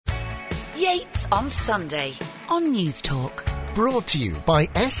Yates on Sunday on News Talk. Brought to you by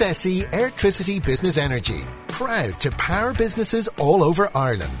SSE Airtricity Business Energy. Proud to power businesses all over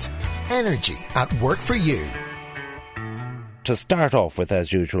Ireland. Energy at work for you. To start off with,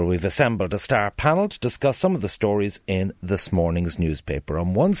 as usual, we've assembled a star panel to discuss some of the stories in this morning's newspaper.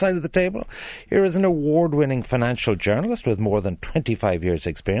 On one side of the table, here is an award-winning financial journalist with more than 25 years'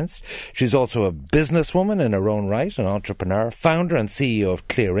 experience. She's also a businesswoman in her own right, an entrepreneur, founder and CEO of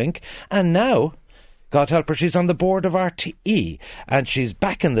Clear Inc. And now, God help her, she's on the board of RTE, and she's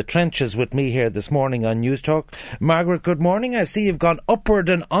back in the trenches with me here this morning on News Talk. Margaret, good morning. I see you've gone upward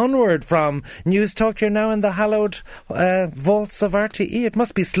and onward from News Talk. You're now in the hallowed vaults of RTE. It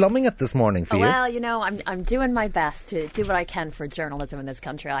must be slumming it this morning for you. Well, you know, I'm doing my best to do what I can for journalism in this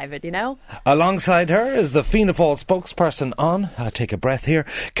country, Ivan, you know. Alongside her is the Fianna Fáil spokesperson on, I'll take a breath here,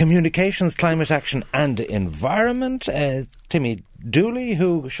 Communications, Climate Action and Environment, Timmy Dooley,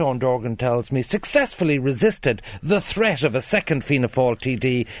 who, Sean Dorgan tells me, successfully resisted the threat of a second Fianna Fáil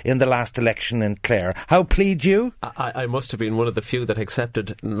TD in the last election in Clare. How plead you? I must have been one of the few that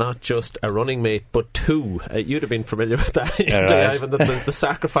accepted not just a running mate, but two. You'd have been familiar with that, Ivan, the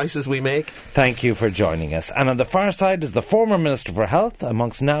sacrifices we make. Thank you for joining us. And on the far side is the former Minister for Health,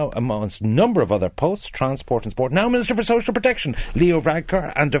 amongst a number of other posts, Transport and Sport, now Minister for Social Protection, Leo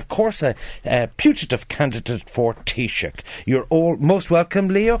Varadkar, and of course a putative candidate for Taoiseach. You're all most welcome,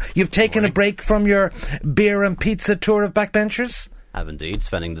 Leo. You've taken a break from your beer and pizza tour of backbenchers? Have indeed,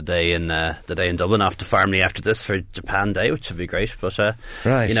 spending the day in Dublin after Farmley after this for Japan Day, which would be great. But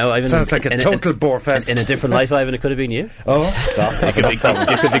right, you know, Ivan, sounds like a total bore fest. In a different life, Ivan, it could have been you. Oh, stop! You could be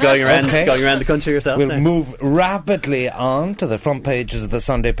going around the country yourself. We'll now move rapidly on to the front pages of the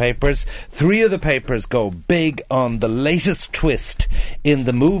Sunday papers. Three of the papers go big on the latest twist in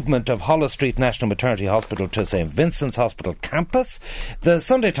the movement of Holles Street National Maternity Hospital to St Vincent's Hospital campus. The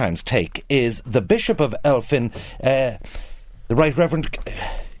Sunday Times take is the Bishop of Elphin. The Right Reverend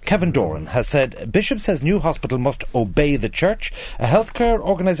Kevin Doran has said, Bishop says new hospital must obey the church. A healthcare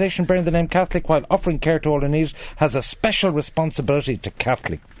organisation bearing the name Catholic while offering care to all in need has a special responsibility to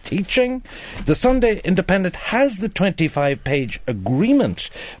Catholic teaching. The Sunday Independent has the 25-page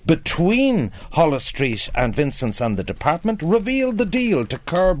agreement between Holles Street and Vincent's and the department, revealed the deal to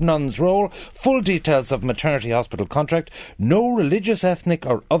curb nuns' role, full details of maternity hospital contract, no religious, ethnic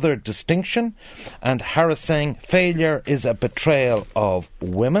or other distinction, and Harris saying failure is a betrayal of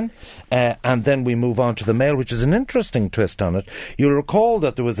women. And then we move on to the Mail, which is an interesting twist on it. You'll recall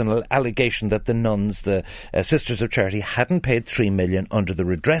that there was an allegation that the nuns, the Sisters of Charity, hadn't paid $3 million under the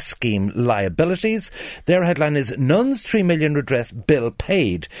redress scheme liabilities. Their headline is Nuns $3 million redress bill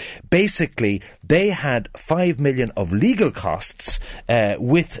paid. Basically, they had $5 million of legal costs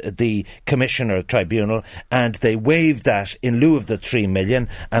with the commission or tribunal, and they waived that in lieu of the $3 million,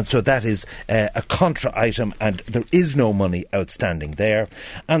 and so that is a contra item, and there is no money outstanding there.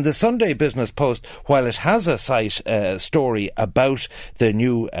 And the Sunday Business Post, while it has a site story about the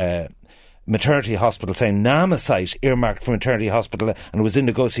new maternity hospital, saying Nama site earmarked for maternity hospital and was in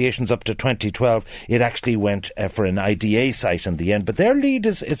negotiations up to 2012, it actually went for an IDA site in the end. But their lead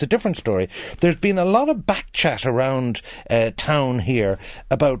is a different story. There's been a lot of backchat around town here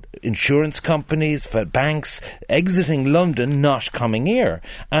about insurance companies, for banks exiting London, not coming here.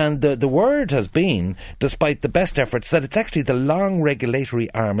 And the word has been, despite the best efforts, that it's actually the long regulatory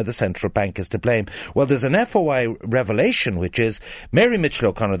arm of the central bank is to blame. Well, there's an FOI revelation, which is Mary Mitchell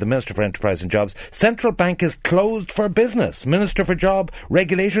O'Connor, the Minister for Enterprise and Jobs, central bank is closed for business. Minister for Job,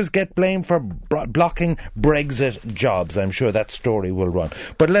 regulators get blamed for blocking Brexit jobs. I'm sure that story will run.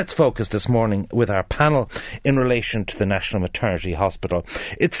 But let's focus this morning with our panel in relation to the National Maternity Hospital.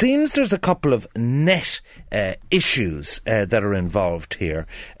 It seems there's a couple of net issues that are involved here,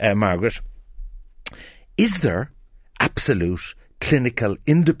 Margaret. Is there absolute clinical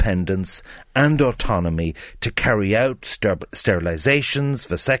independence and autonomy to carry out sterilisations,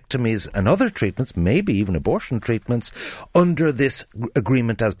 vasectomies and other treatments, maybe even abortion treatments, under this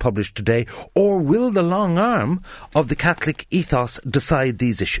agreement as published today? Or will the long arm of the Catholic ethos decide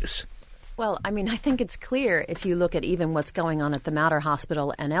these issues? Well, I mean, I think it's clear if you look at even what's going on at the Mater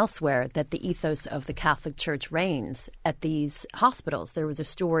Hospital and elsewhere that the ethos of the Catholic Church reigns at these hospitals. There was a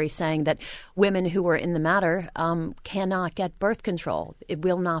story saying that women who were in the Mater cannot get birth control. It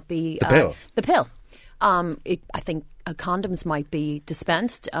will not be the pill. I think condoms might be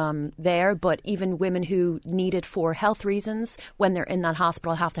dispensed there, but even women who need it for health reasons, when they're in that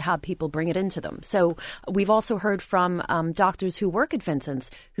hospital, have to have people bring it into them. So we've also heard from doctors who work at Vincent's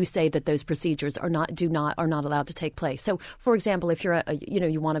who say that those procedures are not allowed to take place. So, for example, if you're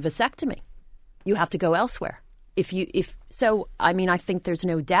you want a vasectomy, you have to go elsewhere. I think there's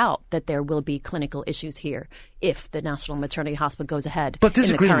no doubt that there will be clinical issues here if the National Maternity Hospital goes ahead. But this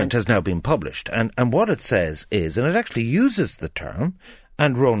agreement has now been published, and what it says is, and it actually uses the term,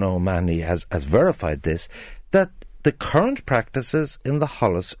 and Rona O'Mahony has verified this, that the current practices in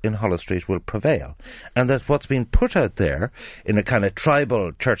Holles Street will prevail, and that what's been put out there in a kind of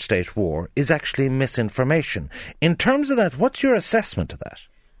tribal church-state war is actually misinformation. In terms of that, what's your assessment of that?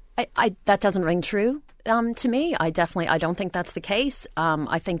 That doesn't ring true to me. I don't think that's the case.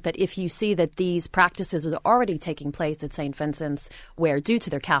 I think that if you see that these practices are already taking place at St. Vincent's, where due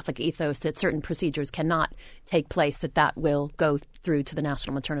to their Catholic ethos that certain procedures cannot take place, that will go through to the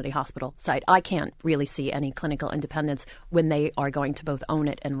National Maternity Hospital site. I can't really see any clinical independence when they are going to both own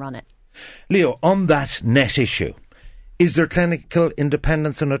it and run it. Leo, on that net issue, is there clinical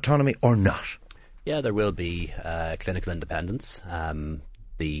independence and autonomy or not? Yeah, there will be clinical independence.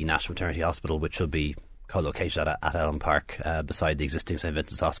 The National Maternity Hospital, which will be co-located at Elm Park beside the existing St.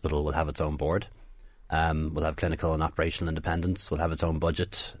 Vincent's Hospital, will have its own board. Will have clinical and operational independence. Will have its own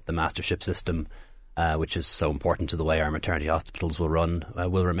budget. The mastership system, which is so important to the way our maternity hospitals will run,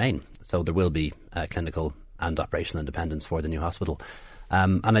 will remain. So there will be clinical and operational independence for the new hospital.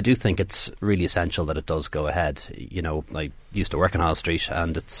 And I do think it's really essential that it does go ahead. You know, I used to work in Holles Street,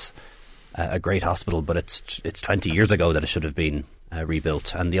 and it's a great hospital, but it's 20 years ago that it should have been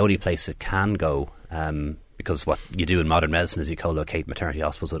rebuilt, and the only place it can go, because what you do in modern medicine is you co-locate maternity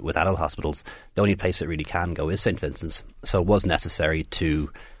hospitals with adult hospitals, the only place it really can go is St. Vincent's. So it was necessary to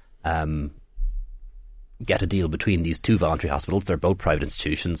get a deal between these two voluntary hospitals. They're both private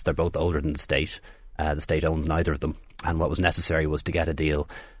institutions, they're both older than the state. The state owns neither of them, and what was necessary was to get a deal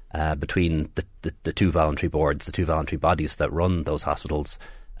between the two voluntary boards, the two voluntary bodies that run those hospitals,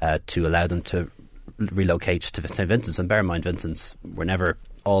 to allow them to relocate to St. Vincent's. And bear in mind, Vincent's were never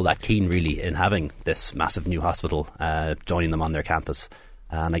all that keen really in having this massive new hospital joining them on their campus,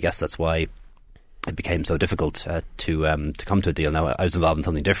 and I guess that's why it became so difficult to come to a deal. Now, I was involved in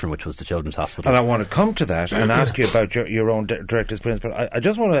something different, which was the Children's Hospital. And I want to come to that and ask you about your own direct experience, but I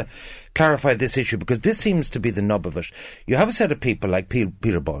just want to clarify this issue, because this seems to be the nub of it. You have a set of people like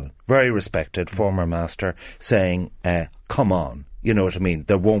Peter Boylan, very respected, former master, saying, come on. You know what I mean?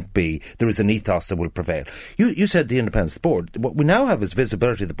 There is an ethos that will prevail. You said the independence of the board. What we now have is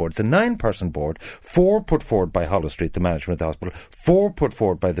visibility of the board. It's a 9-person board, 4 put forward by Holles Street, the management of the hospital, 4 put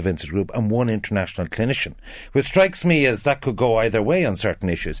forward by the Vincent Group, and 1 international clinician, which strikes me as that could go either way on certain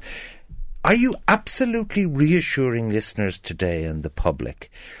issues. Are you absolutely reassuring listeners today and the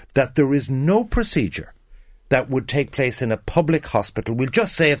public that there is no procedure that would take place in a public hospital? We'll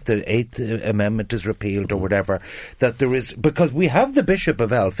just say if the 8th Amendment is repealed or whatever, that there is, because we have the Bishop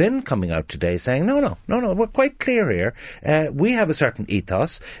of Elphin coming out today saying, no, we're quite clear here. We have a certain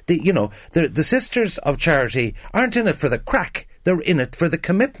ethos. The Sisters of Charity aren't in it for the crack. They're in it for the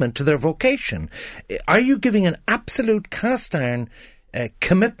commitment to their vocation. Are you giving an absolute cast iron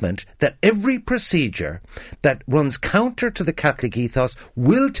commitment that every procedure that runs counter to the Catholic ethos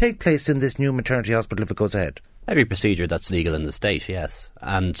will take place in this new maternity hospital if it goes ahead? Every procedure that's legal in the state, yes.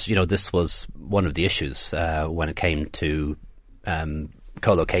 And, this was one of the issues when it came to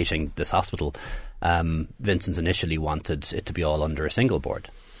co-locating this hospital. Vincent's initially wanted it to be all under a single board.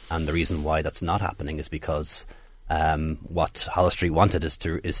 And the reason why that's not happening is because what Holles Street wanted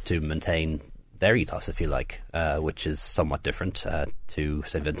is to maintain their ethos, if you like, which is somewhat different to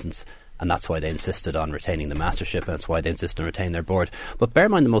St. Vincent's, and that's why they insisted on retaining the mastership, and that's why they insist on retaining their board. But bear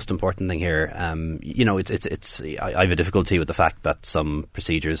in mind the most important thing here, I have a difficulty with the fact that some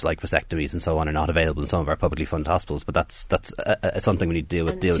procedures like vasectomies and so on are not available in some of our publicly funded hospitals, but that's something we need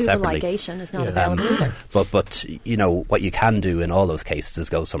to deal with separately. Ligation is not available either. But what you can do in all those cases is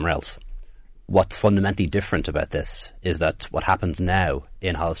go somewhere else. What's fundamentally different about this is that what happens now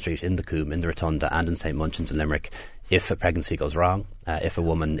in Holles Street, in the Coombe, in the Rotunda and in St. Munchin's in Limerick, if a pregnancy goes wrong, if a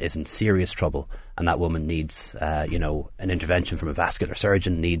woman is in serious trouble and that woman needs an intervention from a vascular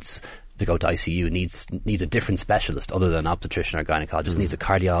surgeon, needs to go to ICU, needs a different specialist other than an obstetrician or gynaecologist, needs a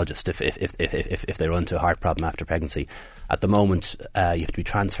cardiologist if they run into a heart problem after pregnancy. At the moment, you have to be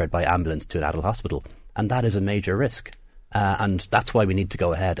transferred by ambulance to an adult hospital, and that is a major risk. And that's why we need to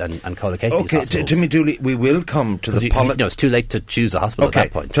go ahead and co-locate these hospitals. Okay, Timmy Dooley, we will come to the politics. It's too late to choose a hospital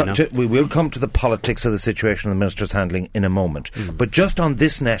at that point. We will come to the politics of the situation the Minister's handling in a moment. But just on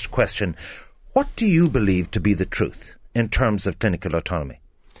this next question, what do you believe to be the truth in terms of clinical autonomy?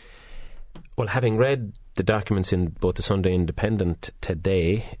 Well, having read the documents in both the Sunday Independent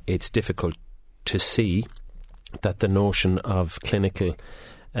today, it's difficult to see that the notion of clinical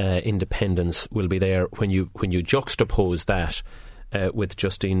independence will be there when you juxtapose that with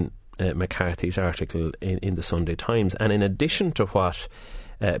Justine McCarthy's article in the Sunday Times. And in addition to what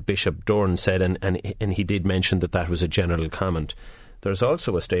Bishop Doran said, and he did mention that was a general comment, there's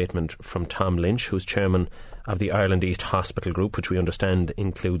also a statement from Tom Lynch, who's chairman of the Ireland East Hospital Group, which we understand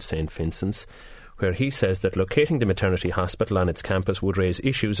includes St Vincent's, where he says that locating the maternity hospital on its campus would raise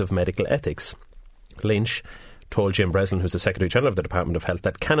issues of medical ethics. Lynch told Jim Breslin, who's the Secretary General of the Department of Health,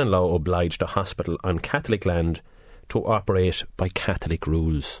 that canon law obliged a hospital on Catholic land to operate by Catholic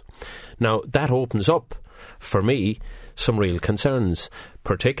rules. Now, that opens up, for me, some real concerns,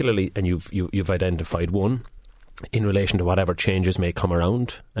 particularly, and you've identified one, in relation to whatever changes may come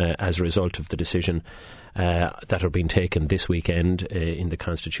around as a result of the decision that are being taken this weekend in the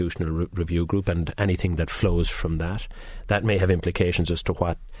Constitutional Review Group, and anything that flows from that. That may have implications as to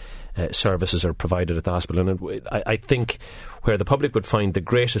what services are provided at the hospital. And I think where the public would find the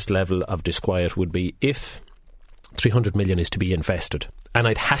greatest level of disquiet would be if 300 million is to be invested, and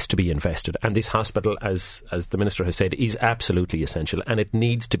it has to be invested, and this hospital, as the Minister has said, is absolutely essential, and it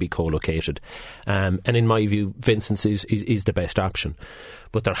needs to be co-located, and in my view Vincent's is the best option,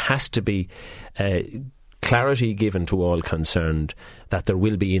 but there has to be clarity given to all concerned that there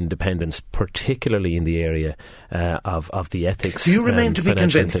will be independence, particularly in the area of the ethics. Do you remain to be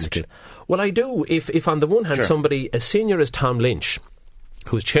convinced? Well, I do. If on the one hand somebody as senior as Tom Lynch,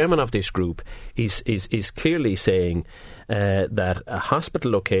 who's chairman of this group, is clearly saying that a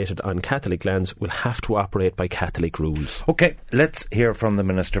hospital located on Catholic lands will have to operate by Catholic rules. OK, let's hear from the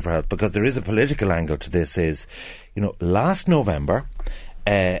Minister for Health, because there is a political angle to this. Last November,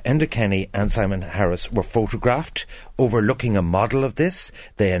 Enda Kenny and Simon Harris were photographed overlooking a model of this.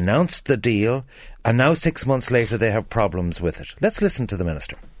 They announced the deal, and now 6 months later they have problems with it. Let's listen to the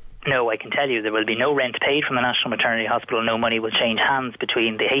Minister. No, I can tell you there will be no rent paid from the National Maternity Hospital. No money will change hands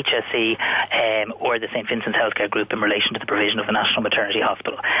between the HSE or the St Vincent's Healthcare Group in relation to the provision of the National Maternity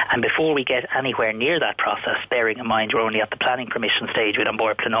Hospital. And before we get anywhere near that process, bearing in mind we're only at the planning permission stage with An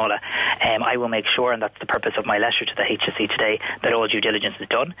Bord Pleanála, I will make sure, and that's the purpose of my letter to the HSE today, that all due diligence is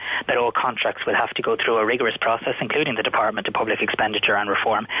done, that all contracts will have to go through a rigorous process, including the Department of Public Expenditure and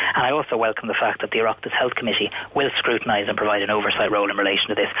Reform. And I also welcome the fact that the Oireachtas Health Committee will scrutinise and provide an oversight role in relation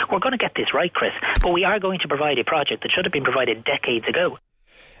to this. We're going to get this right, Chris, but we are going to provide a project that should have been provided decades ago.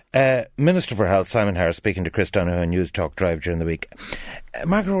 Minister for Health Simon Harris speaking to Chris Donoghue on News Talk Drive during the week.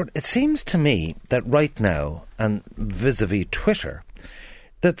 Margaret, it seems to me that right now, and vis-a-vis Twitter,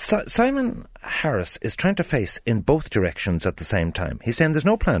 that Simon Harris is trying to face in both directions at the same time. He's saying there's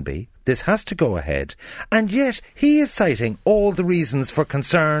no plan B, this has to go ahead, and yet he is citing all the reasons for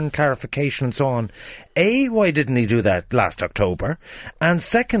concern, clarification and so on. A, why didn't he do that last October? And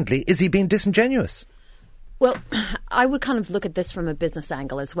secondly, is he being disingenuous? Well, I would kind of look at this from a business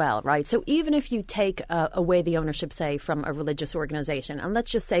angle as well, right? So even if you take away the ownership, say, from a religious organisation, and let's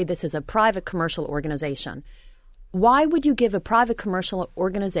just say this is a private commercial organisation, why would you give a private commercial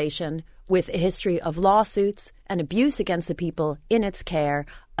organisation with a history of lawsuits and abuse against the people in its care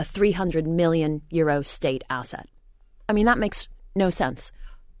a €300 million state asset? I mean, that makes no sense.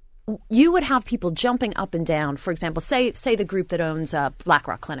 You would have people jumping up and down. For example, say the group that owns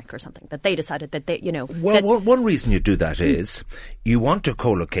Blackrock Clinic or something, that they decided that they, one reason you do that is you want to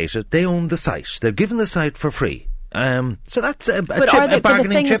co-locate it. They own the site. They're given the site for free. So that's a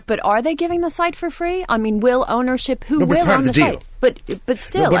bargaining chip. But are they giving the site for free? I mean, will ownership? Who will own the site? But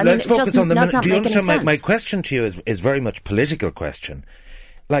still, I mean, let's focus on the. Do you understand? My question to you is very much political question.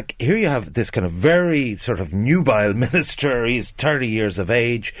 Like, here you have this kind of very sort of nubile minister. He's 30 years of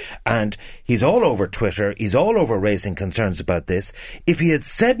age and he's all over Twitter. He's all over raising concerns about this. If he had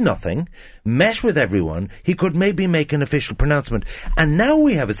said nothing, met with everyone, he could maybe make an official pronouncement. And now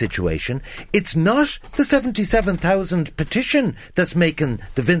we have a situation. It's not the 77,000 petition that's making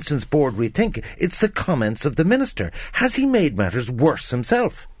the Vincent's board rethink. It's the comments of the minister. Has he made matters worse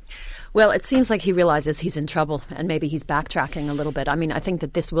himself? Well, it seems like he realises he's in trouble and maybe he's backtracking a little bit. I mean, I think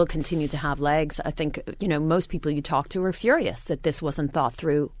that this will continue to have legs. I think, most people you talk to are furious that this wasn't thought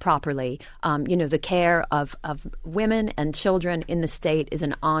through properly. The care of women and children in the state is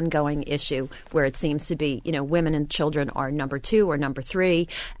an ongoing issue where it seems to be, women and children are number 2 or number 3,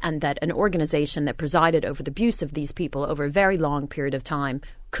 and that an organisation that presided over the abuse of these people over a very long period of time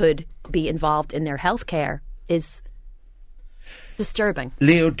could be involved in their health care is disturbing.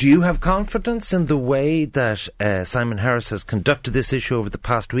 Leo, do you have confidence in the way that Simon Harris has conducted this issue over the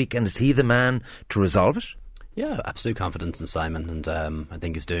past week, and is he the man to resolve it? Yeah, absolute confidence in Simon, and I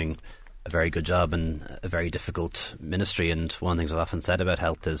think he's doing a very good job in a very difficult ministry. And one of the things I've often said about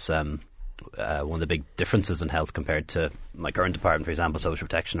health is one of the big differences in health compared to my current department, for example, social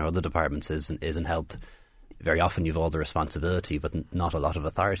protection, or other departments, is in health. very often you've all the responsibility but not a lot of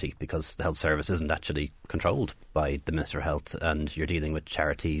authority, because the health service isn't actually controlled by the Minister of Health, and you're dealing with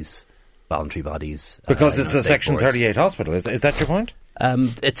charities, voluntary bodies. Because it's a Section boards. 38 hospital. Is that your point?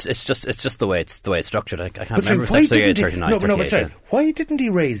 It's just the way it's structured. I can't But remember. why Section 38, didn't he, 39, no, 38, but sorry, yeah. why didn't he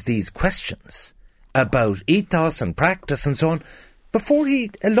raise these questions about ethos and practice and so on before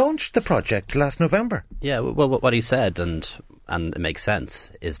he launched the project last November? Yeah, well, what he said, and it makes sense,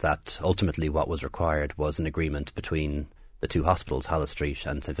 is that ultimately what was required was an agreement between the two hospitals, Holles Street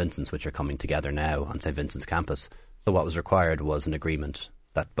and St Vincent's, which are coming together now on St Vincent's campus. So what was required was an agreement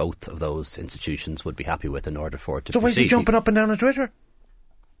that both of those institutions would be happy with in order for it to So proceed. why is he jumping up and down on Twitter?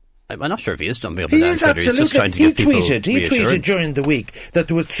 I'm not sure if he is jumping up He and down is Twitter. He's just absolutely. trying to He give people tweeted reassurance. during the week that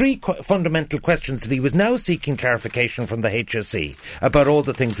there was three fundamental questions that he was now seeking clarification from the HSE about all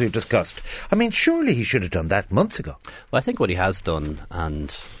the things we've discussed. I mean, surely he should have done that months ago. Well, I think what he has done,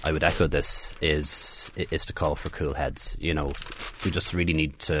 and I would echo this, is to call for cool heads. You know, we just really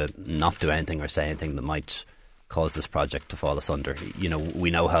need to not do anything or say anything that might cause this project to fall asunder. You know,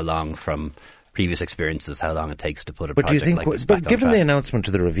 we know how long from previous experiences how long it takes to put a But do you project think? like this back But on given track. the announcement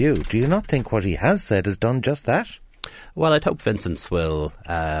of the review, do you not think what he has said has done just that? Well, I'd hope Vincent's will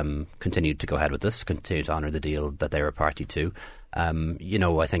continue to go ahead with this, continue to honour the deal that they were party to. You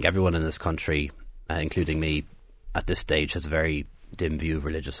know, I think everyone in this country, including me, at this stage has a very dim view of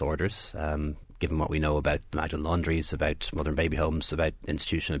religious orders, given what we know about the Magdalen Laundries, about mother and baby homes, about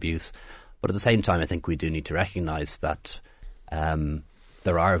institutional abuse. But at the same time, I think we do need to recognise that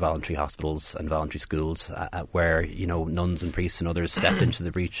there are voluntary hospitals and voluntary schools where, you know, nuns and priests and others stepped into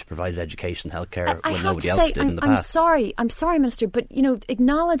the breach, provided education, healthcare when nobody else did in the past. I'm sorry, Minister, but, you know,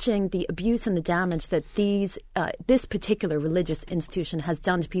 acknowledging the abuse and the damage that this particular religious institution has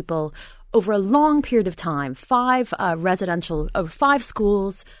done to people over a long period of time, 5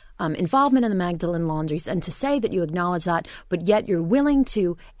 schools, involvement in the Magdalen Laundries, and to say that you acknowledge that, but yet you're willing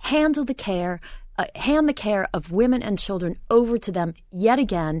to handle the care, hand the care of women and children over to them yet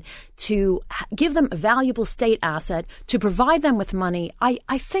again, to give them a valuable state asset, to provide them with money, I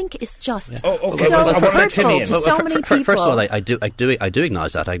think is just so hurtful to so many people. First of all, I do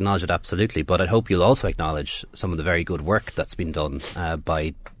acknowledge that. I acknowledge it absolutely, but I hope you'll also acknowledge some of the very good work that's been done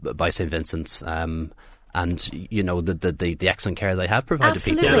by St Vincent's. And, you know, the excellent care they have provided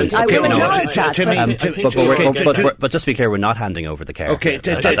people. Absolutely, I will acknowledge that. But just to be clear, we're not handing over the care. Okay,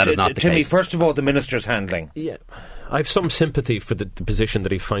 that is not the Timmy, case. first of all, the Minister's handling. Yeah. I have some sympathy for the position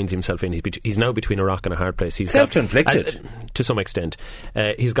that he finds himself in. He's now between a rock and a hard place. He's self-inflicted. To some extent.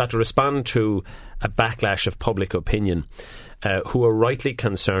 He's got to respond to a backlash of public opinion, who are rightly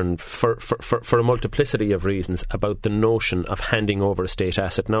concerned for a multiplicity of reasons about the notion of handing over a state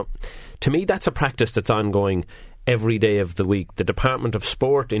asset. Now, to me, that's a practice that's ongoing every day of the week. The Department of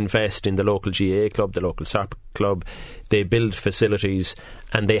Sport invest in the local GAA club, the local soccer club. They build facilities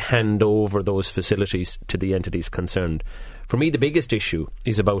and they hand over those facilities to the entities concerned. For me, the biggest issue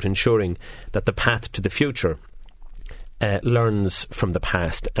is about ensuring that the path to the future learns from the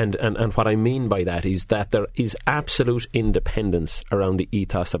past. And what I mean by that is that there is absolute independence around the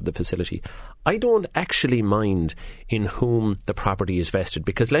ethos of the facility. I don't actually mind in whom the property is vested,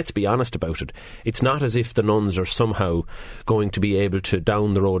 because let's be honest about it, it's not as if the nuns are somehow going to be able to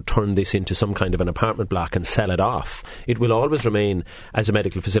down the road turn this into some kind of an apartment block and sell it off. It will always remain as a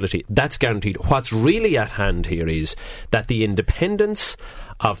medical facility. That's guaranteed. What's really at hand here is that the independence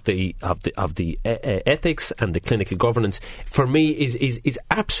of the ethics and the clinical governance, for me, is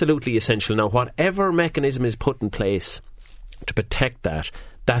absolutely essential. Now, whatever mechanism is put in place to protect that,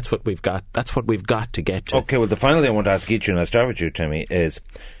 that's what we've got. That's what we've got to get to. Okay, well, the final thing I want to ask each, and I'll start with you, Timmy, is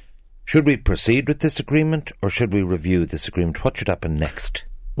should we proceed with this agreement or should we review this agreement? What should happen next?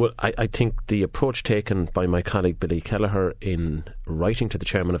 Well, I think the approach taken by my colleague Billy Kelleher in writing to the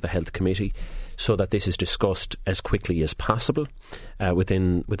chairman of the Health Committee so that this is discussed as quickly as possible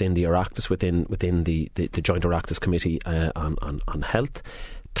within the Oireachtas, within the Joint Oireachtas Committee on Health,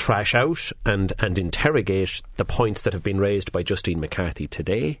 thrash out and interrogate the points that have been raised by Justine McCarthy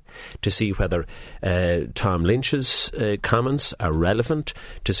today, to see whether Tom Lynch's comments are relevant,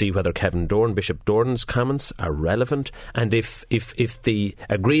 to see whether Bishop Doran's comments are relevant, and if the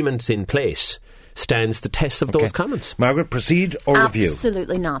agreement's in place stands the test of those comments. Margaret, proceed or review?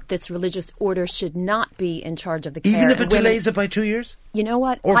 Absolutely not. This religious order should not be in charge of the care. Even if it delays it by 2 years? You know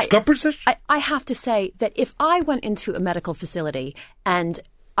what? Or scuppers it? I have to say that if I went into a medical facility and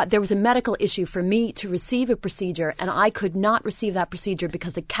there was a medical issue for me to receive a procedure and I could not receive that procedure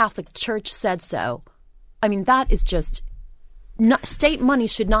because the Catholic Church said so, I mean, that is just state money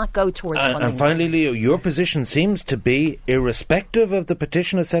should not go towards funding. And finally, Leo, your position seems to be, irrespective of the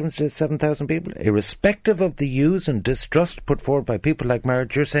petition of 7,000 people, irrespective of the views and distrust put forward by people like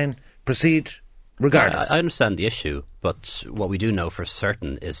Marge, you're saying proceed regardless. I understand the issue, but what we do know for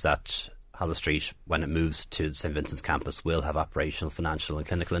certain is that Holles Street, when it moves to the St Vincent's campus, will have operational, financial and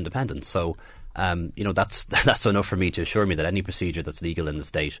clinical independence. So, that's enough for me to assure me that any procedure that's legal in the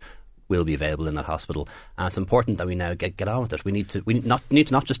state will be available in that hospital. And it's important that we now get on with it. We need to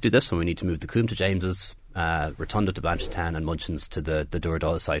not just do this one. We need to move the Coombe to James's, Rotunda to Blanchardstown, and Munchins to the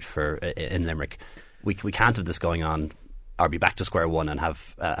Dúrdáil site in Limerick. We can't have this going on, or be back to square one and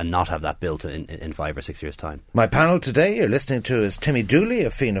have and not have that built in 5 or 6 years' time. My panel today you're listening to is Timmy Dooley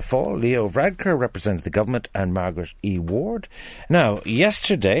of Fianna Fáil, Leo Varadkar representing the government, and Margaret E. Ward. Now,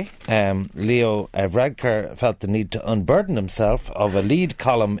 yesterday, Leo Varadkar felt the need to unburden himself of a lead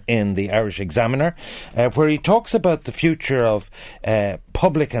column in the Irish Examiner, where he talks about the future of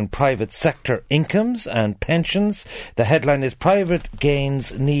public and private sector incomes and pensions. The headline is "Private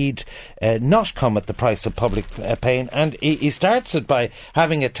Gains Need Not Come at the Price of Public Pain," and he starts it by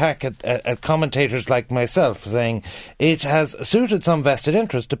having a attack at commentators like myself, saying it has suited some vested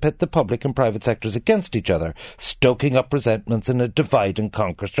interest to pit the public and private sectors against each other, stoking up resentments in a divide and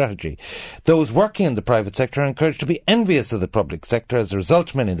conquer strategy. Those working in the private sector are encouraged to be envious of the public sector. As a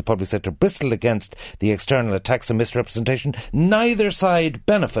result, many in the public sector bristle against the external attacks and misrepresentation. Neither side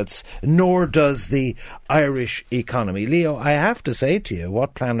benefits, nor does the Irish economy. Leo, I have to say to you,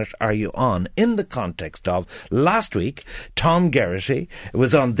 what planet are you on in the context of last week Tom Geraghty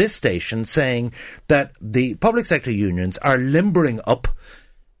was on this station saying that the public sector unions are limbering up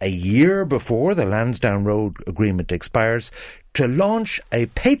a year before the Lansdowne Road agreement expires to launch a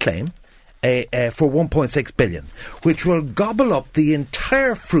pay claim for 1.6 billion, which will gobble up the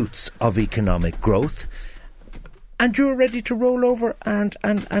entire fruits of economic growth. And you're ready to roll over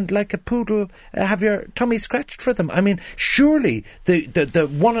and like a poodle, have your tummy scratched for them. I mean, surely the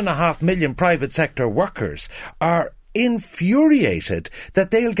 1.5 million private sector workers are infuriated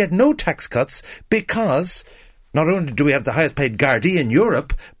that they'll get no tax cuts because not only do we have the highest paid Gardaí in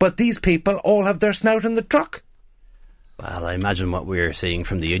Europe, but these people all have their snout in the truck. Well, I imagine what we're seeing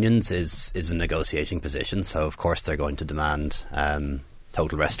from the unions is a negotiating position. So, of course, they're going to demand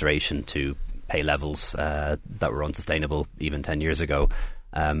total restoration to pay levels that were unsustainable even 10 years ago.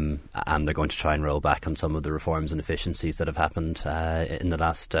 And they're going to try and roll back on some of the reforms and efficiencies that have happened in the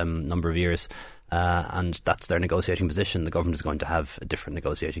last number of years. And that's their negotiating position. The government is going to have a different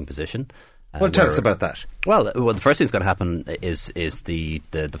negotiating position. Well, tell us about that. Well, the first thing that's going to happen is the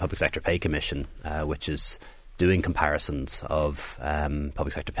Public Sector Pay Commission, which is doing comparisons of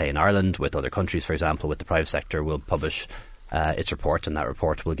public sector pay in Ireland with other countries. For example, with the private sector, will publish its report, and that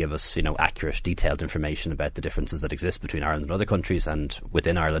report will give us, accurate, detailed information about the differences that exist between Ireland and other countries and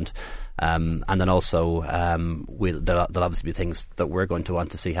within Ireland. And then also, there'll obviously be things that we're going to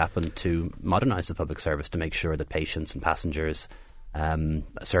want to see happen to modernise the public service, to make sure that patients and passengers,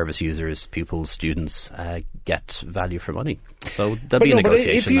 service users, pupils, students get value for money. So there'll be a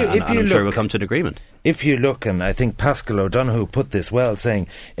negotiation, and I'm sure we'll come to an agreement. If you look, and I think Pascal O'Donoghue put this well, saying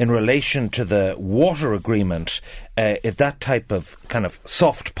in relation to the water agreement, if that type of kind of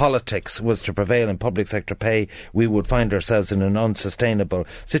soft politics was to prevail in public sector pay, we would find ourselves in an unsustainable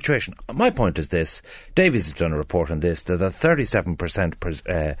situation. My point is this: Davies has done a report on this, that the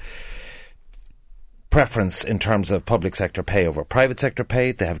 37% preference in terms of public sector pay over private sector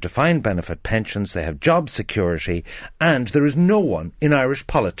pay. They have defined benefit pensions, they have job security, and there is no one in Irish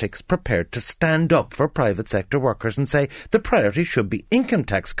politics prepared to stand up for private sector workers and say the priority should be income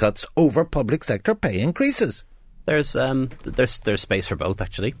tax cuts over public sector pay increases. There's space for both,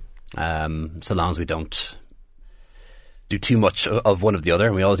 actually, so long as we don't do too much of one or the other.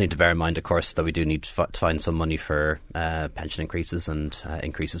 And we always need to bear in mind, of course, that we do need to find some money for pension increases and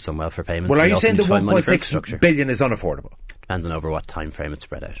increases some welfare payments. Well, are you saying the 1.6 billion is unaffordable? Depends on over what time frame it's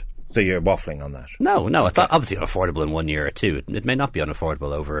spread out. So you're waffling on that? No, it's obviously unaffordable in 1 year or two. It may not be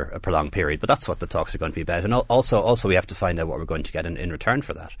unaffordable over a prolonged period, but that's what the talks are going to be about. And also we have to find out what we're going to get in return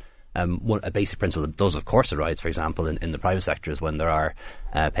for that. A basic principle that does, of course, arise, for example, in the private sector, is when there are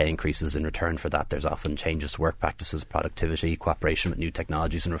pay increases in return for that, there's often changes to work practices, productivity, cooperation with new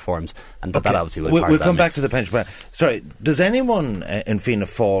technologies and reforms, and that obviously will be part of that. We'll come back to the pension plan. Sorry, does anyone in Fianna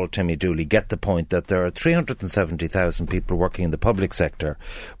Fáil, Timmy Dooley, get the point that there are 370,000 people working in the public sector,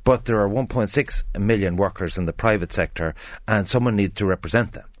 but there are 1.6 million workers in the private sector, and someone needs to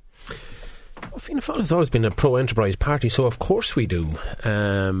represent them? Well, Fianna Fáil has always been a pro-enterprise party, so of course we do.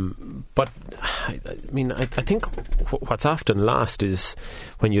 But I think what's often lost is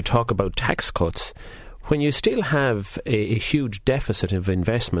when you talk about tax cuts, when you still have a huge deficit of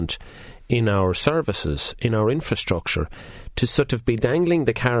investment in our services, in our infrastructure, to sort of be dangling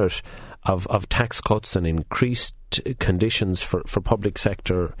the carrot of tax cuts and increased conditions for public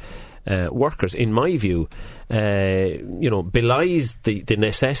sector workers, in my view, belies the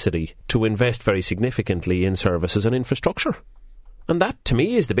necessity to invest very significantly in services and infrastructure. And that, to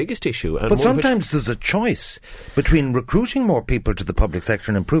me, is the biggest issue. And but sometimes there's a choice between recruiting more people to the public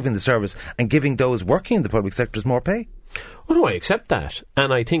sector and improving the service and giving those working in the public sectors more pay. Well, no, I accept that.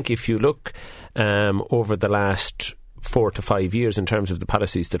 And I think if you look over the last 4 to 5 years in terms of the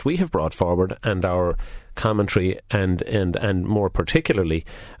policies that we have brought forward and our commentary and more particularly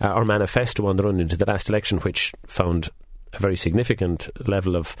our manifesto on the run into the last election, which found a very significant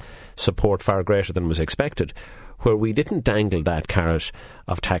level of support, far greater than was expected, where we didn't dangle that carrot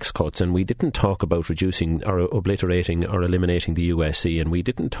of tax cuts, and we didn't talk about reducing or obliterating or eliminating the USC, and we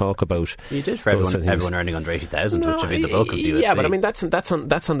didn't talk about... You did for everyone earning under 80,000, which would be the bulk of the USC. Yeah, but I mean, that's on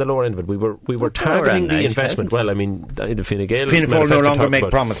the lower end of it. We were targeting the investment. Well, I mean, the Fine Gael... Fianna Fáil no longer make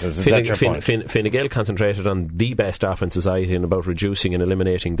promises, is that your point? Fine Gael concentrated on the best off in society and about reducing and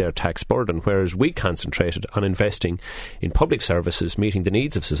eliminating their tax burden, whereas we concentrated on investing in public services, meeting the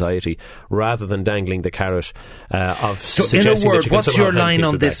needs of society, rather than dangling the carrot of so in a word, what's your line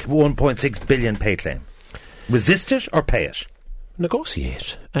on this 1.6 billion pay claim? Resist it or pay it?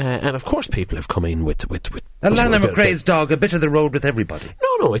 Negotiate. And of course people have come in with Alana McRae's dog, a bit of the road with everybody.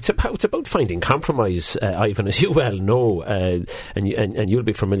 No, it's about finding compromise, Ivan, as you well know, and you'll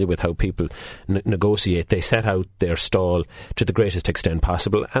be familiar with how people negotiate. They set out their stall to the greatest extent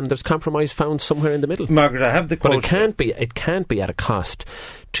possible, and there's compromise found somewhere in the middle. Margaret, I have the quote. But it can't be at a cost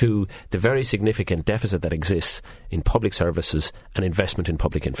to the very significant deficit that exists in public services and investment in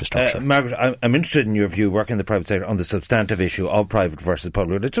public infrastructure. Margaret, I'm interested in your view, working in the private sector, on the substantive issue of private versus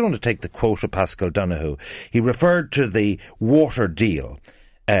public. I just want to take the quote of Pascal Donoghue. He referred to the water deal,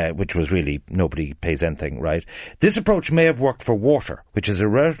 which was really nobody pays anything, right? This approach may have worked for water, which is a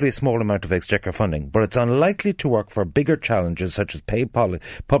relatively small amount of exchequer funding, but it's unlikely to work for bigger challenges such as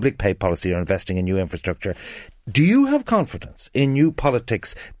public pay policy or investing in new infrastructure. Do you have confidence in new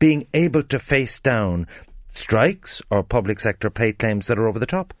politics being able to face down strikes or public sector pay claims that are over the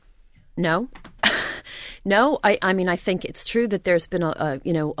top? No. No, I mean, I think it's true that there's been a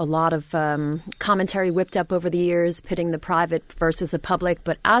lot of commentary whipped up over the years, pitting the private versus the public.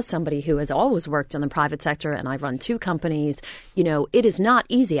 But as somebody who has always worked in the private sector, and I run 2 companies, it is not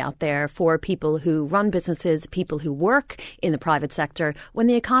easy out there for people who run businesses, people who work in the private sector. When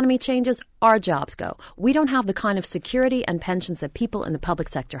the economy changes, our jobs go. We don't have the kind of security and pensions that people in the public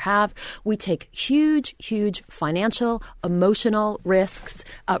sector have. We take huge, huge financial, emotional risks,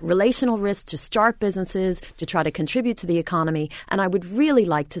 relational risks to start businesses, to try to contribute to the economy. And I would really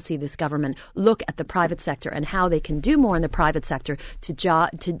like to see this government look at the private sector and how they can do more in the private sector to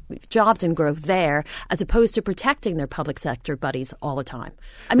jobs and growth there, as opposed to protecting their public sector buddies all the time.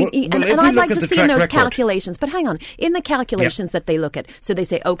 I mean, and I'd like to see in those calculations, but hang on, in the calculations that they look at, so they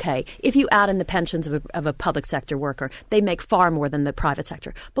say, okay, if you add in the pensions of a public sector worker, they make far more than the private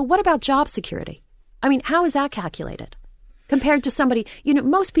sector. But what about job security? I mean, how is that calculated? Compared to somebody,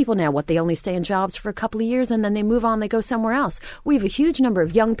 most people now, they only stay in jobs for a couple of years and then they move on, they go somewhere else. We have a huge number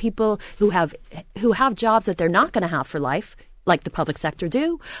of young people who have jobs that they're not going to have for life, like the public sector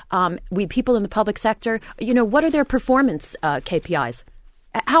do. People in the public sector, what are their performance KPIs?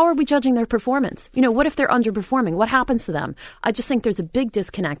 How are we judging their performance? What if they're underperforming? What happens to them? I just think there's a big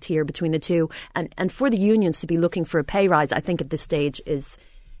disconnect here between the two. And for the unions to be looking for a pay rise, I think at this stage is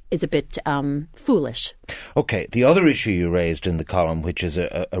a bit foolish. OK, the other issue you raised in the column, which is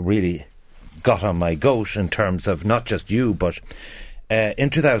a really got on my goat in terms of not just you, but in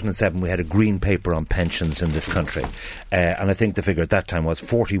 2007 we had a green paper on pensions in this country, and I think the figure at that time was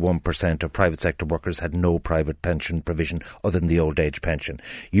 41% of private sector workers had no private pension provision other than the old age pension.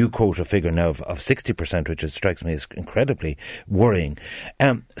 You quote a figure now of 60%, which strikes me as incredibly worrying.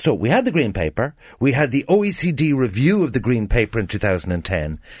 So we had the green paper, we had the OECD review of the green paper in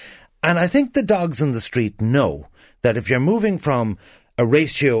 2010, and I think the dogs on the street know that if you're moving from a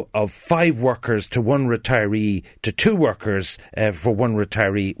ratio of 5 workers to 1 retiree to 2 workers for 1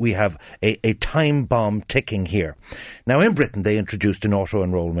 retiree, we have a time bomb ticking here. Now, in Britain, they introduced an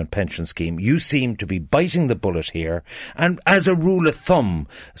auto-enrolment pension scheme. You seem to be biting the bullet here. And as a rule of thumb,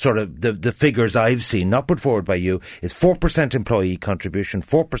 sort of the figures I've seen, not put forward by you, is 4% employee contribution,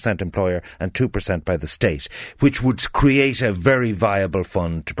 4% employer, and 2% by the state, which would create a very viable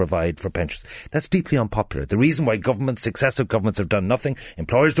fund to provide for pensions. That's deeply unpopular. The reason why successive governments have done nothing nothing.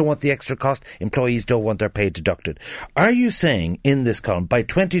 Employers don't want the extra cost. Employees don't want their pay deducted. Are you saying in this column, by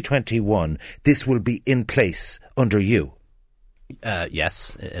 2021, this will be in place under you?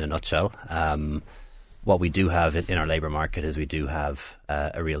 Yes, in a nutshell. What we do have in our labour market is we do have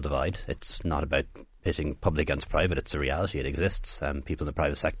a real divide. It's not about pitting public against private. It's a reality. It exists. People in the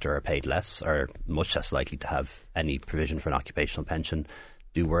private sector are paid less, are much less likely to have any provision for an occupational pension,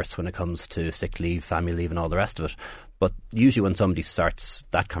 do worse when it comes to sick leave, family leave and all the rest of it. But usually when somebody starts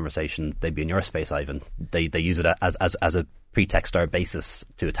that conversation, they'd be in your space, Ivan. They use it as a pretext or basis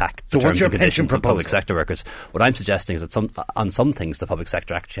to attack the terms and conditions of public sector workers. What I'm suggesting is that on some things the public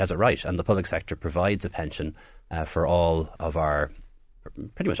sector actually has it right, and the public sector provides a pension for all of our,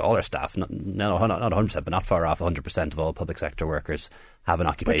 pretty much all our staff, not 100%, but not far off 100% of all public sector workers have an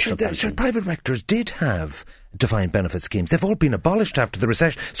occupational pension. But private sectors did have defined benefit schemes. They've all been abolished after the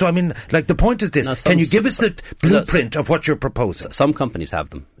recession. So, I mean, like, the point is this. Can you give us the blueprint of what you're proposing? Some companies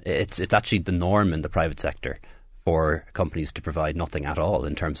have them. It's actually the norm in the private sector for companies to provide nothing at all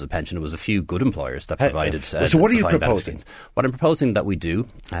in terms of pension. There was a few good employers that provided. So what are you proposing? What I'm proposing that we do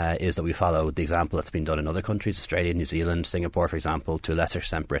is that we follow the example that's been done in other countries, Australia, New Zealand, Singapore, for example, to a lesser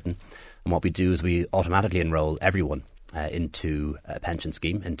extent Britain. And what we do is we automatically enrol everyone into a pension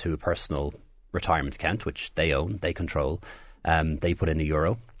scheme, into a personal retirement account, which they own, they control. They put in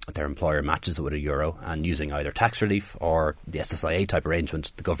 €1. Their employer matches it with €1, and using either tax relief or the SSIA type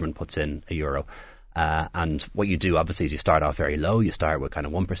arrangement, the government puts in €1. And what you do, obviously, is you start off very low. You start with kind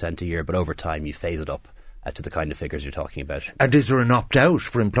of 1% a year, but over time you phase it up to the kind of figures you're talking about. And is there an opt-out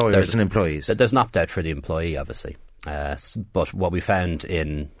for employers and employees? There's an opt-out for the employee, obviously. But what we found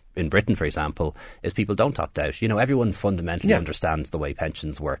in Britain, for example, is people don't opt out. You know, everyone fundamentally understands the way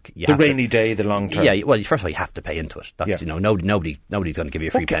pensions work. The rainy day, the long term. Yeah, well, first of all, you have to pay into it. That's nobody's going to give you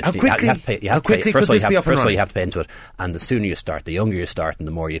a free pension. How quickly could this be up and running? First of all, you have to pay into it, and the sooner you start, the younger you start, and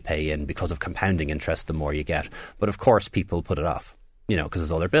the more you pay in, because of compounding interest, the more you get. But of course, people put it off. You know, because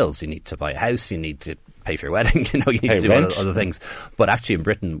there's all their bills. You need to buy a house. You need to pay for your wedding. You know, you need to do other things. But actually, in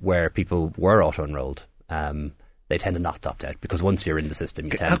Britain, where people were auto-enrolled, they tend to not opt out, because once you're in the system,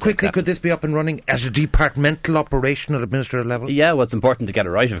 you tend to... How quickly could this be up and running at a departmental, operational, administrative level? Yeah, well, it's important to get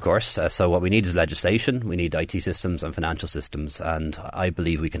it right, of course. So what we need is legislation. We need IT systems and financial systems, and I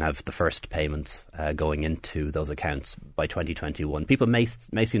believe we can have the first payments going into those accounts by 2021. People may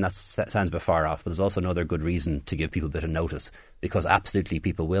think that sounds a bit far off, but there's also another good reason to give people a bit of notice, because absolutely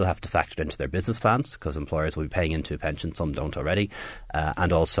people will have to factor it into their business plans, because employers will be paying into a pension, some don't already,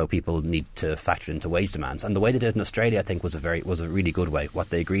 and also people need to factor it into wage demands. And the way they did it in Australia, I think, was a really good way. What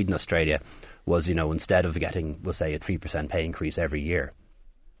they agreed in Australia was, you know, instead of getting, we'll say, a 3% pay increase every year,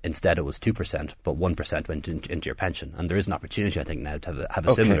 instead it was 2%, but 1% went into your pension. And there is an opportunity, I think, now to have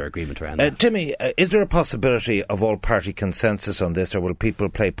a similar agreement around that. Timmy, is there a possibility of all-party consensus on this, or will people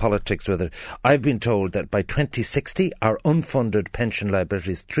play politics with it? I've been told that by 2060, our unfunded pension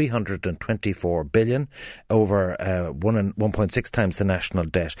liability is $324 billion, over 1.6 times the national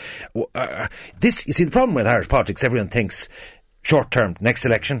debt. You see, the problem with Irish politics, everyone thinks short-term, next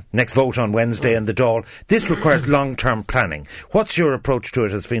election, next vote on Wednesday and the Dáil. This requires long-term planning. What's your approach to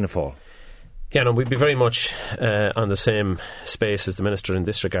it as Fianna Fáil? Yeah, no, we'd be very much on the same space as the Minister in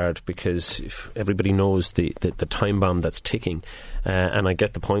this regard, because everybody knows the time bomb that's ticking. And I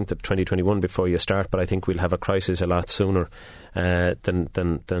get the point at 2021 before you start, but I think we'll have a crisis a lot sooner than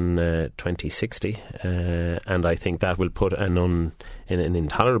 2060. And I think that will put an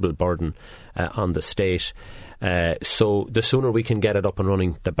intolerable burden on the state. So the sooner we can get it up and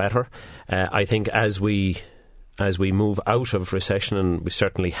running, the better. I think as we move out of recession, and we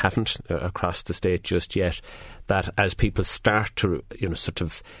certainly haven't across the state just yet, that as people start to sort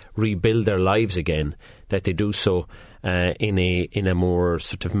of rebuild their lives again, that they do so in a more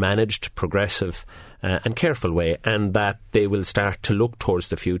sort of managed, progressive and careful way, and that they will start to look towards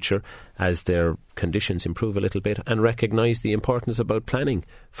the future as their conditions improve a little bit, and recognise the importance about planning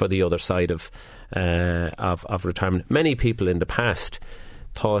for the other side of retirement. Many people in the past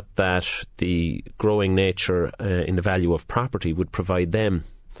thought that the growing nature in the value of property would provide them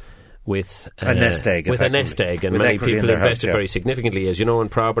with a nest egg. And many people invested very significantly, as you know, in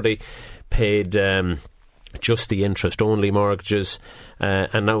property, paid just the interest-only mortgages,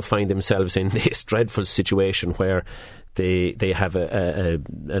 and now find themselves in this dreadful situation where They have where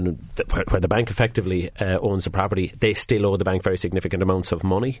the bank effectively owns the property. They still owe the bank very significant amounts of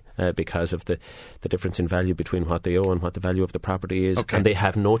money because of the difference in value between what they owe and what the value of the property is, and they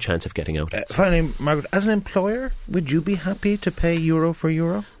have no chance of getting out. Finally, Margaret, as an employer, would you be happy to pay euro for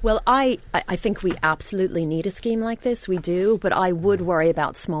euro? Well, I think we absolutely need a scheme like this. We do, but I would worry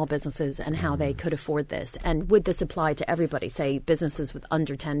about small businesses and how they could afford this. And would this apply to everybody, say businesses with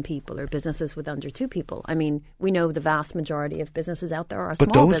under 10 people or businesses with under 2 people? I mean, we know the vast majority of businesses out there are small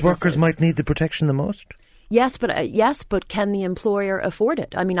businesses. But those workers might need the protection the most? Yes, but can the employer afford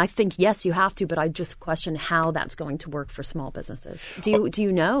it? I mean, I think, yes, you have to, but I just question how that's going to work for small businesses. Do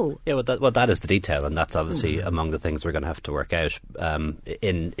you know? Yeah, well, that is the detail, and that's obviously among the things we're going to have to work out.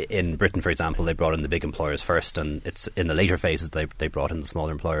 In Britain, for example, they brought in the big employers first, and it's in the later phases they brought in the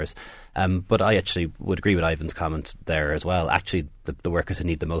smaller employers. But I actually would agree with Ivan's comment there as well. Actually, the workers who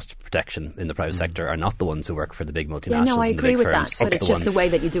need the most protection in the private sector are not the ones who work for the big multinationals. Yeah, no, I and the agree big with firms. that, but it's just the way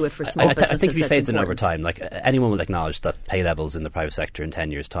that you do it for small businesses. I think if you phase in over time, like anyone will acknowledge that pay levels in the private sector in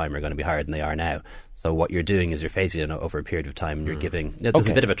 10 years' time are going to be higher than they are now. So what you're doing is you're phasing in over a period of time, and you're giving. There's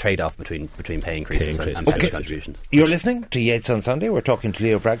a bit of a trade-off between pay increases and pension contributions. You're listening to Yates on Sunday. We're talking to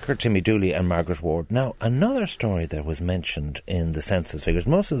Leo Varadkar, Timmy Dooley and Margaret Ward. Now, another story that was mentioned in the census figures.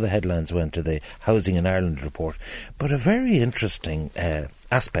 Most of the headlines went to the Housing in Ireland report, but a very interesting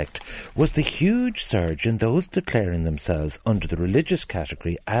aspect was the huge surge in those declaring themselves under the religious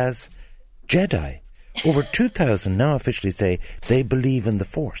category as Jedi. Over 2,000 now officially say they believe in the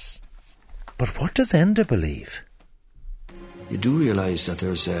Force. But what does Enda believe? You do realise that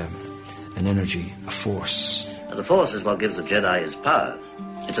there's an energy, a force. And the Force is what gives the Jedi his power.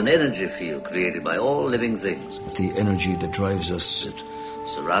 It's an energy field created by all living things. The energy that drives us. It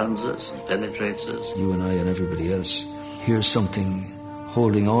surrounds us and penetrates us. You and I and everybody else. Here's something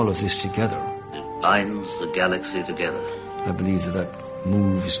holding all of this together. It binds the galaxy together. I believe that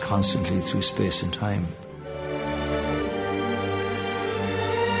moves constantly through space and time.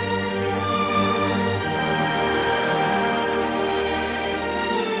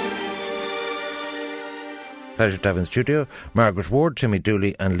 Pleasure to have in studio Margaret Ward, Timmy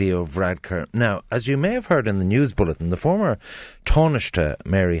Dooley and Leo Varadkar. Now, as you may have heard in the news bulletin, the former Taoiseach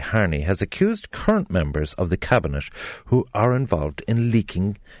Mary Harney has accused current members of the Cabinet who are involved in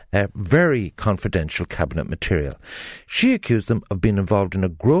leaking very confidential Cabinet material. She accused them of being involved in a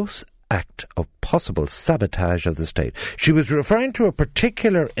gross act of possible sabotage of the state. She was referring to a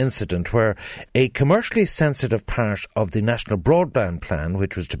particular incident where a commercially sensitive part of the National Broadband Plan,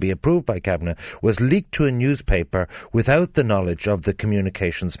 which was to be approved by Cabinet, was leaked to a newspaper without the knowledge of the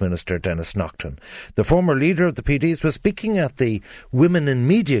Communications Minister, Denis Naughton. The former leader of the PDs was speaking at the Women in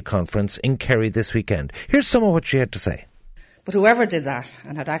Media conference in Kerry this weekend. Here's some of what she had to say. But whoever did that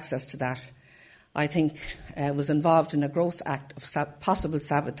and had access to that, I think, was involved in a gross act of possible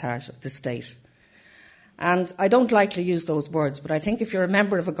sabotage of the state. And I don't likely use those words, but I think if you're a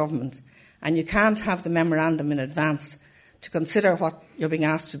member of a government and you can't have the memorandum in advance to consider what you're being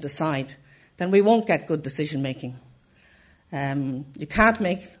asked to decide, then we won't get good decision making. You can't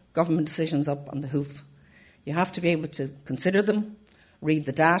make government decisions up on the hoof. You have to be able to consider them, read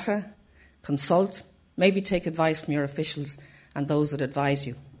the data, consult, maybe take advice from your officials and those that advise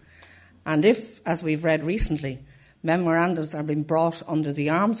you. And if, as we've read recently, memorandums are being brought under the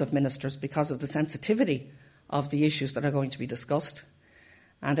arms of ministers because of the sensitivity of the issues that are going to be discussed,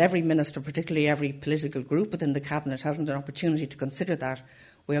 and every minister, particularly every political group within the Cabinet, hasn't an opportunity to consider that,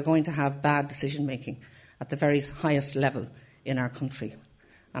 we are going to have bad decision-making at the very highest level in our country.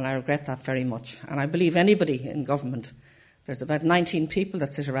 And I regret that very much. And I believe anybody in government, there's about 19 people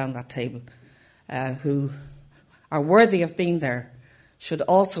that sit around that table who are worthy of being there, should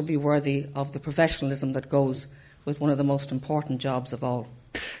also be worthy of the professionalism that goes with one of the most important jobs of all.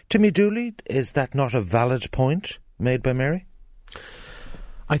 Timmy Dooley, is that not a valid point made by Mary?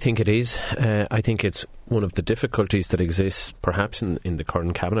 I think it is. I think it's one of the difficulties that exists perhaps in the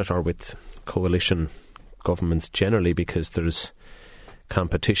current Cabinet or with coalition governments generally, because there's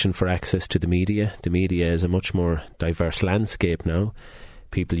competition for access to the media. The media is a much more diverse landscape now.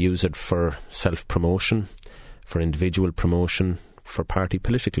 People use it for self-promotion, for individual promotion, for party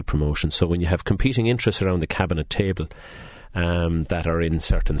political promotion. So when you have competing interests around the Cabinet table that are in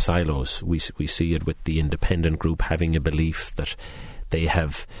certain silos, we see it with the independent group having a belief that they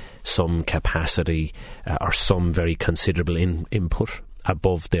have some capacity or some very considerable input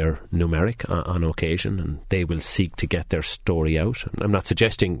above their numeric on occasion, and they will seek to get their story out. I'm not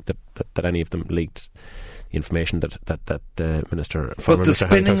suggesting that any of them leaked information that Minister. But the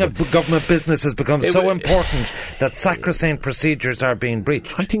spinning of government business has become so important that sacrosanct procedures are being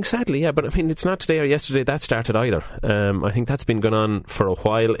breached. I think sadly, yeah, but I mean, it's not today or yesterday that started either. I think that's been going on for a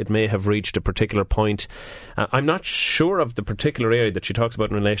while. It may have reached a particular point. I'm not sure of the particular area that she talks about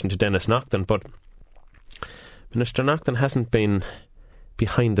in relation to Denis Naughton, but Minister Naughton hasn't been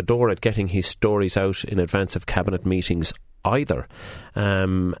behind the door at getting his stories out in advance of cabinet meetings either,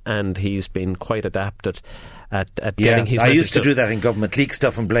 and he's been quite adapted at getting his message. I used to do that in government, leak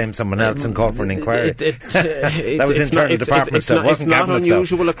stuff and blame someone else and call for an inquiry. That was internal department stuff. It's not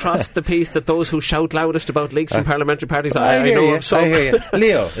unusual across the piece that those who shout loudest about leaks from parliamentary parties, I know of some. I hear you.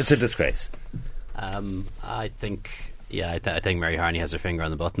 Leo, it's a disgrace. I think Mary Harney has her finger on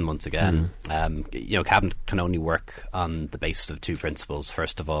the button once again. Cabinet can only work on the basis of two principles.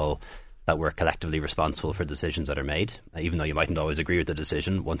 First of all, that we're collectively responsible for decisions that are made. Even though you mightn't always agree with the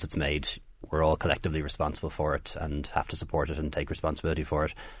decision, once it's made, we're all collectively responsible for it and have to support it and take responsibility for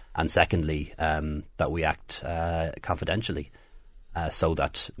it. And secondly, that we act confidentially. So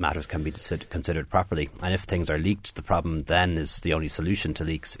that matters can be considered properly. And if things are leaked, the problem then is the only solution to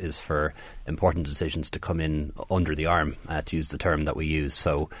leaks is for important decisions to come in under the arm, to use the term that we use.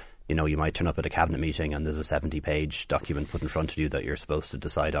 So, you might turn up at a cabinet meeting and there's a 70-page document put in front of you that you're supposed to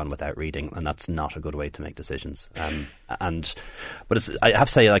decide on without reading, and that's not a good way to make decisions. But I have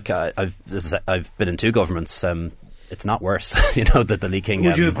to say, I've been in two governments. It's not worse, that the leaking.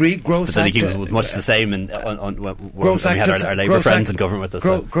 Would you agree? The leaking was much the same when we had our Labour friends in government with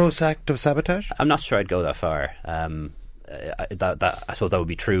us. Gross act of sabotage? I'm not sure I'd go that far. I suppose that would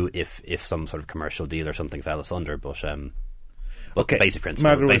be true if some sort of commercial deal or something fell asunder, but okay. The basic principle.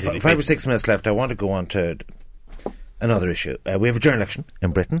 Margaret, with 5 or 6 minutes left, I want to go on to another issue. We have a general election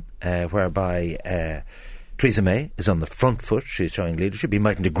in Britain, whereby Theresa May is on the front foot. She's showing leadership. You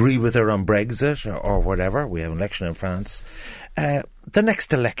mightn't agree with her on Brexit or whatever. We have an election in France. The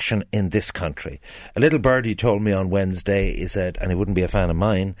next election in this country. A little birdie told me on Wednesday, he said, and he wouldn't be a fan of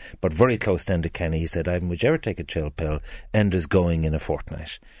mine, but very close to Enda Kenny, he said, Ivan, would you ever take a chill pill? Enda's going in a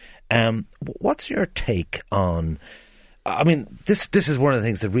fortnight. What's your take on... I mean, this is one of the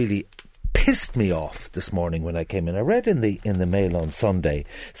things that really pissed me off this morning when I came in. I read in the Mail on Sunday,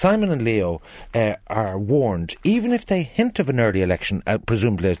 Simon and Leo are warned, even if they hint of an early election,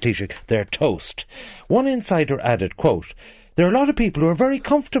 presumably as Taoiseach, they're toast. One insider added, quote, there are a lot of people who are very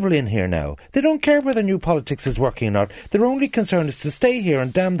comfortable in here now. They don't care whether new politics is working or not. Their only concern is to stay here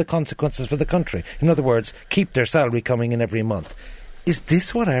and damn the consequences for the country. In other words, keep their salary coming in every month. Is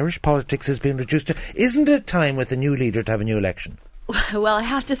this what Irish politics has been reduced to? Isn't it time with a new leader to have a new election? Well, I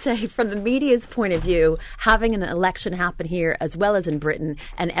have to say, from the media's point of view, having an election happen here as well as in Britain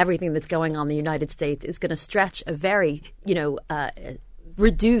and everything that's going on in the United States is going to stretch a very,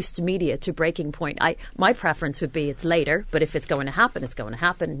 reduced media to breaking point. My preference would be it's later, but if it's going to happen, it's going to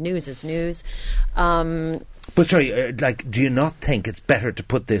happen. News is news. But sorry, do you not think it's better to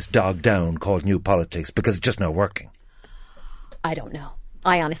put this dog down called new politics because it's just not working? I don't know.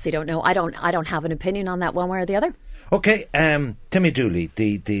 I honestly don't know. I don't have an opinion on that one way or the other. Okay, Timmy Dooley,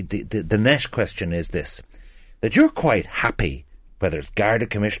 the net question is this, that you're quite happy, whether it's Garda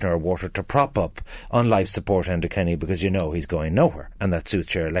Commissioner or Water, to prop up on life support Enda Kenny because you know he's going nowhere and that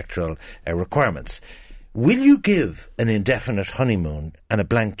suits your electoral requirements. Will you give an indefinite honeymoon and a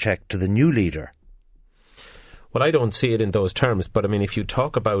blank cheque to the new leader? Well, I don't see it in those terms, but I mean, if you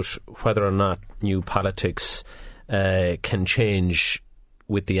talk about whether or not new politics can change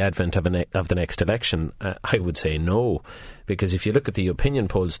with the advent of the next election, I would say no, because if you look at the opinion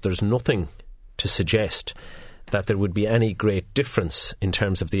polls, there's nothing to suggest that there would be any great difference in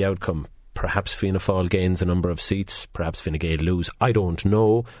terms of the outcome. Perhaps Fianna Fáil gains a number of seats, perhaps Fine Gael lose, I don't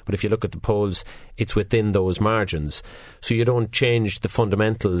know, but if you look at the polls, it's within those margins. So you don't change the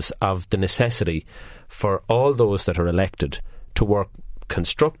fundamentals of the necessity for all those that are elected to work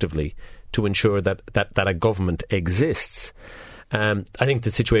constructively to ensure that a government exists. I think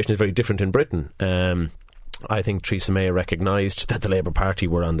the situation is very different in Britain. I think Theresa May recognised that the Labour Party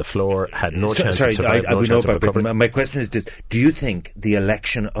were on the floor, had no chance of surviving, no chance of recovering. My question is this, do you think the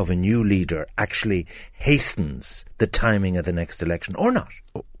election of a new leader actually hastens the timing of the next election or not?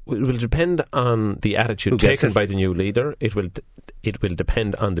 It will depend on the attitude taken by the new leader. It will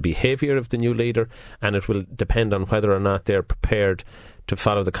depend on the behaviour of the new leader, and it will depend on whether or not they're prepared to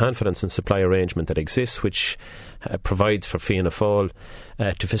follow the confidence and supply arrangement that exists, which provides for Fianna Fáil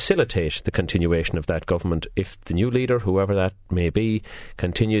to facilitate the continuation of that government. If the new leader, whoever that may be,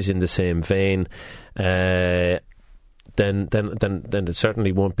 continues in the same vein, then it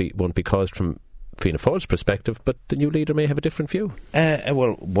certainly won't be caused from Fianna Fáil's perspective, but the new leader may have a different view.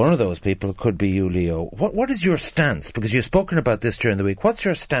 Well, one of those people could be you, Leo. What is your stance? Because you've spoken about this during the week. What's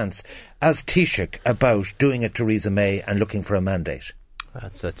your stance as Taoiseach about doing a Theresa May and looking for a mandate?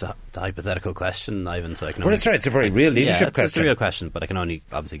 It's a hypothetical question, Ivan. So I can. Well, it's right. It's a very real leadership question. It's a real question, but I can only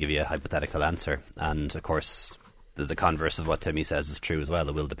obviously give you a hypothetical answer. And of course, the converse of what Timmy says is true as well.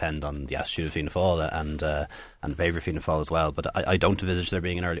 It will depend on the attitude of Fianna Fáil and the behaviour of Fianna Fáil as well. But I don't envisage there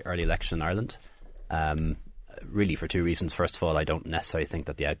being an early election in Ireland. Really for two reasons. First of all, I don't necessarily think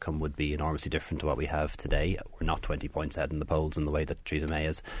that the outcome would be enormously different to what we have today. We're not 20 points ahead in the polls in the way that Theresa May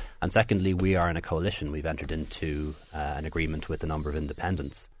is. And secondly, we are in a coalition. We've entered into an agreement with a number of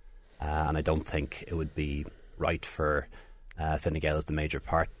independents. And I don't think it would be right for Fine Gael as the major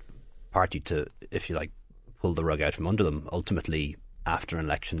party to, if you like, pull the rug out from under them. Ultimately, after an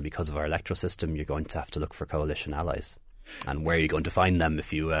election, because of our electoral system, you're going to have to look for coalition allies. And where are you going to find them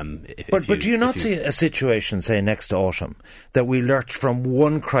if you... But do you not see a situation, say, next autumn, that we lurch from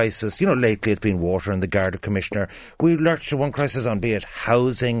one crisis, lately it's been water and the Garda Commissioner, we lurch to one crisis on, be it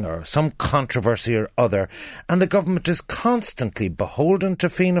housing or some controversy or other, and the government is constantly beholden to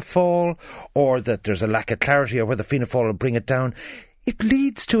Fianna Fáil, or that there's a lack of clarity of whether Fianna Fáil will bring it down. It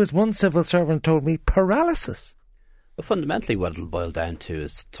leads to, as one civil servant told me, paralysis. Well, fundamentally what it'll boil down to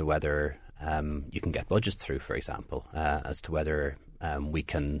is to whether... you can get budgets through, for example, as to whether we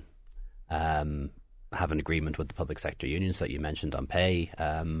can have an agreement with the public sector unions that you mentioned on pay,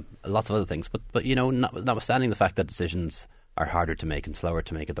 lots of other things. But notwithstanding the fact that decisions are harder to make and slower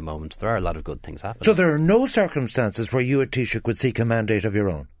to make at the moment, there are a lot of good things happening. So there are no circumstances where you at Taoiseach would seek a mandate of your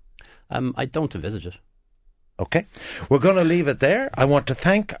own? I don't envisage it. OK. We're going to leave it there. I want to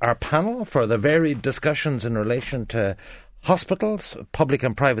thank our panel for the varied discussions in relation to hospitals, public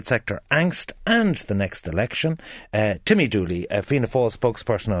and private sector angst and the next election. Timmy Dooley, Fianna Fáil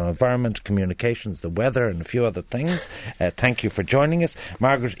spokesperson on environment, communications, the weather and a few other things. Thank you for joining us.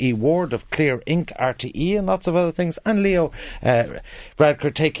 Margaret E. Ward of Clear Inc, RTE and lots of other things. And Leo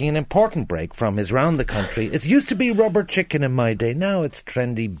Varadkar taking an important break from his round the country. It used to be rubber chicken in my day. Now it's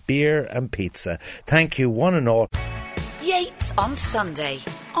trendy beer and pizza. Thank you one and all. Yates on Sunday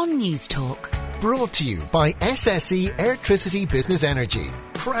on News Talk. Brought to you by SSE Electricity Business Energy.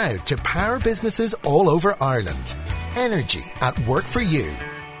 Proud to power businesses all over Ireland. Energy at work for you.